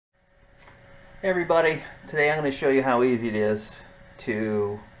Hey everybody, today I'm going to show you how easy it is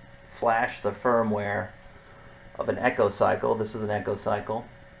to flash the firmware of an Ekocycle. This is an Ekocycle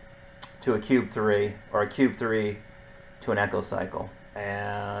to a Cube 3 or a Cube 3 to an Ekocycle.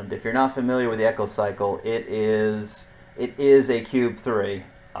 And if you're not familiar with the Ekocycle, it is a Cube 3.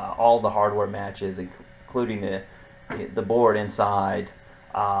 All the hardware matches, including the board inside.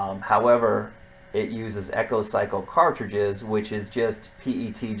 However, it uses Ekocycle cartridges, which is just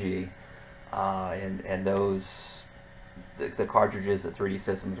PETG. And those the cartridges that 3D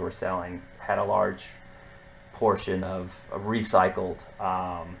Systems were selling had a large portion of recycled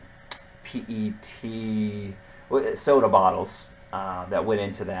PET soda bottles that went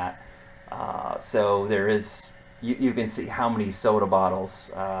into that. So there is you can see how many soda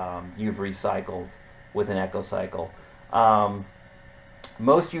bottles you've recycled with an Ekocycle.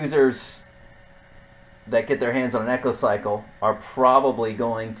 Most users that get their hands on an Ekocycle are probably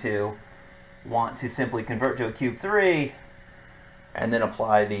going to want to simply convert to a Cube 3 and then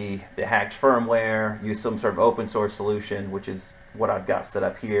apply the hacked firmware, use some sort of open source solution, which is what I've got set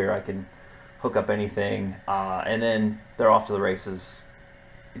up here. I can hook up anything, and then they're off to the races.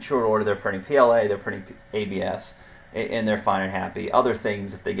 In short order, they're printing PLA, they're printing ABS, and they're fine and happy. Other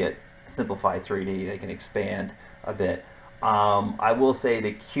things, if they get simplified 3D, they can expand a bit. I will say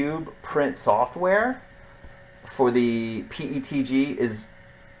the Cube print software for the PETG is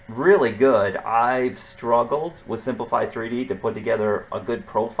really good. I've struggled with Simplified 3D to put together a good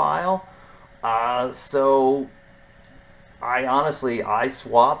profile. So I honestly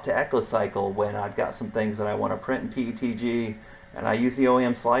swap to Ekocycle when I've got some things that I want to print in PETG, and I use the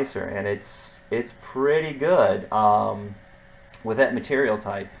OEM slicer, and it's pretty good with that material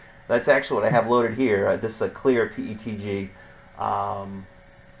type. That's actually what I have loaded here. This is a clear PETG, so I'm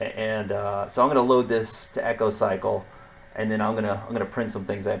going to load this to Ekocycle, and then I'm gonna print some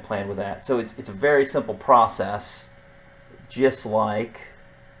things I have planned with that. So it's a very simple process, just like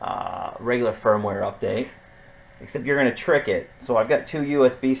regular firmware update, except you're gonna trick it. So I've got two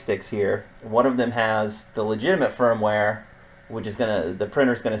USB sticks here. One of them has the legitimate firmware, which is the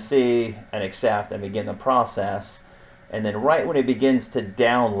printer's gonna see and accept and begin the process. And then right when it begins to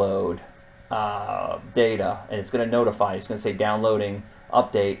download data, and it's gonna notify, it's gonna say downloading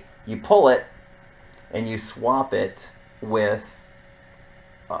update. You pull it and you swap it with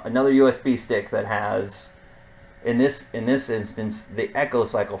another USB stick that has, in this instance, the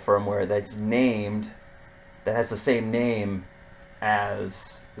Ekocycle firmware that has the same name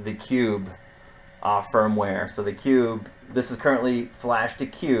as the Cube firmware. So the Cube, this is currently flashed to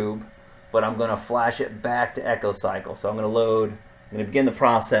Cube, but I'm going to flash it back to Ekocycle. So I'm going to begin the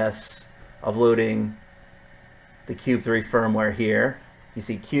process of loading the Cube 3 firmware here. You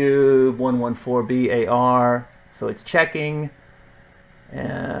see Cube 1.05 so it's checking,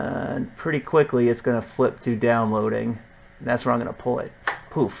 and pretty quickly it's going to flip to downloading, and that's where I'm going to pull it.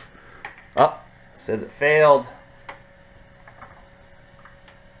 Poof. Oh, says it failed.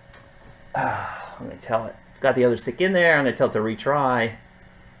 I'm going to tell it. Got the other stick in there. I'm going to tell it to retry.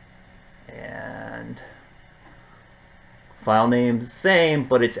 And file name's the same,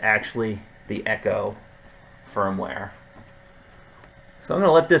 but it's actually the Eko firmware. So I'm going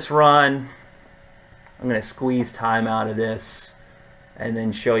to let this run. I'm going to squeeze time out of this and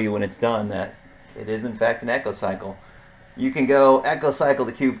then show you when it's done that it is in fact an Ekocycle. You can go Ekocycle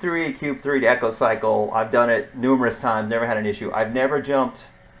to Cube 3, Cube 3 to Ekocycle. I've done it numerous times, never had an issue. I've never jumped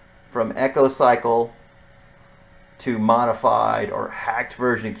from Ekocycle to modified or hacked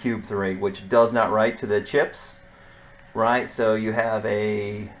version of Cube 3, which does not write to the chips, right? So you have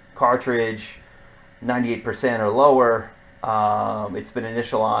a cartridge 98% or lower. It's been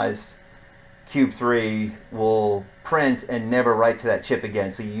initialized. Cube 3 will print and never write to that chip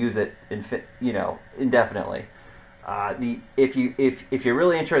again, so you use it indefinitely. If you're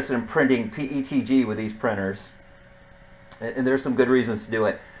really interested in printing PETG with these printers, and there's some good reasons to do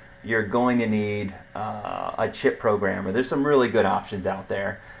it, you're going to need a chip programmer. There's some really good options out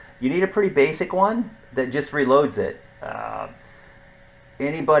there. You need a pretty basic one that just reloads it.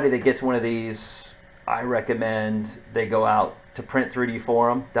 Anybody that gets one of these, I recommend they go out to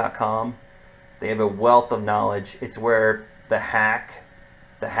print3dforum.com. They have a wealth of knowledge. It's where the hacked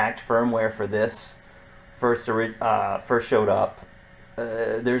firmware for this first showed up.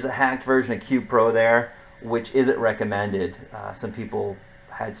 There's a hacked version of Cube Pro there, which isn't recommended. Some people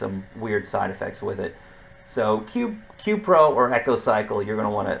had some weird side effects with it. So Cube Pro or Ekocycle, you're going to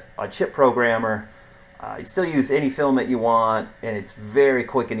want a chip programmer. You still use any filament you want, and it's very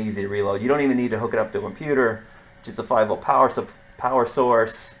quick and easy to reload. You don't even need to hook it up to a computer. Just a 5-volt power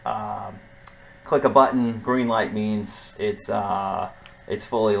source. Click a button, green light means it's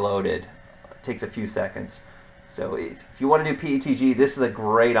fully loaded. takes a few seconds. So if you want to do PETG, this is a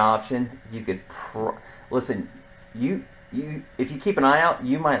great option. You could listen. If you keep an eye out,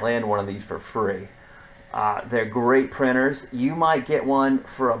 you might land one of these for free. They're great printers. You might get one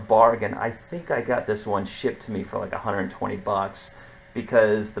for a bargain. I think I got this one shipped to me for like 120 bucks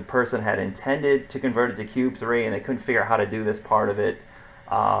because the person had intended to convert it to Cube 3 and they couldn't figure out how to do this part of it.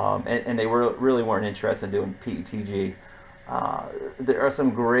 And they really weren't interested in doing PETG. There are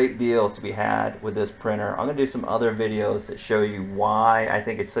some great deals to be had with this printer. I'm going to do some other videos that show you why I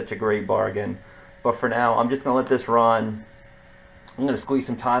think it's such a great bargain. But for now, I'm just going to let this run. I'm going to squeeze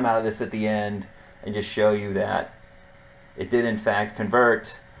some time out of this at the end and just show you that it did in fact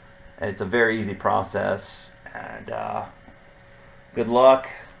convert, and it's a very easy process. And good luck.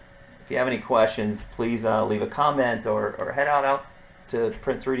 If you have any questions, please leave a comment or head out to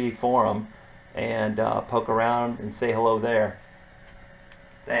Print3D forum and poke around and say hello there.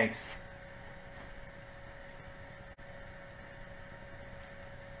 Thanks.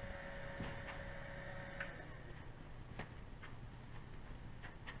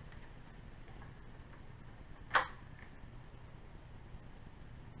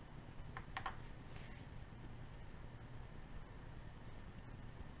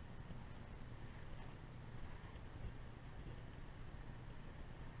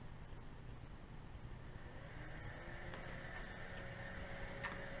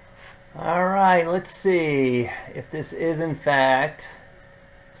 Alright, let's see if this is in fact,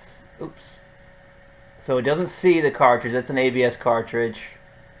 oops, so it doesn't see the cartridge. That's an ABS cartridge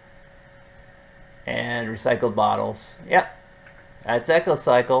and recycled bottles. Yep, that's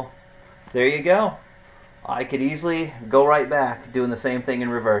Ekocycle. There you go. I could easily go right back doing the same thing in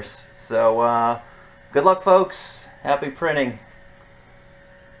reverse. So good luck, folks. Happy printing.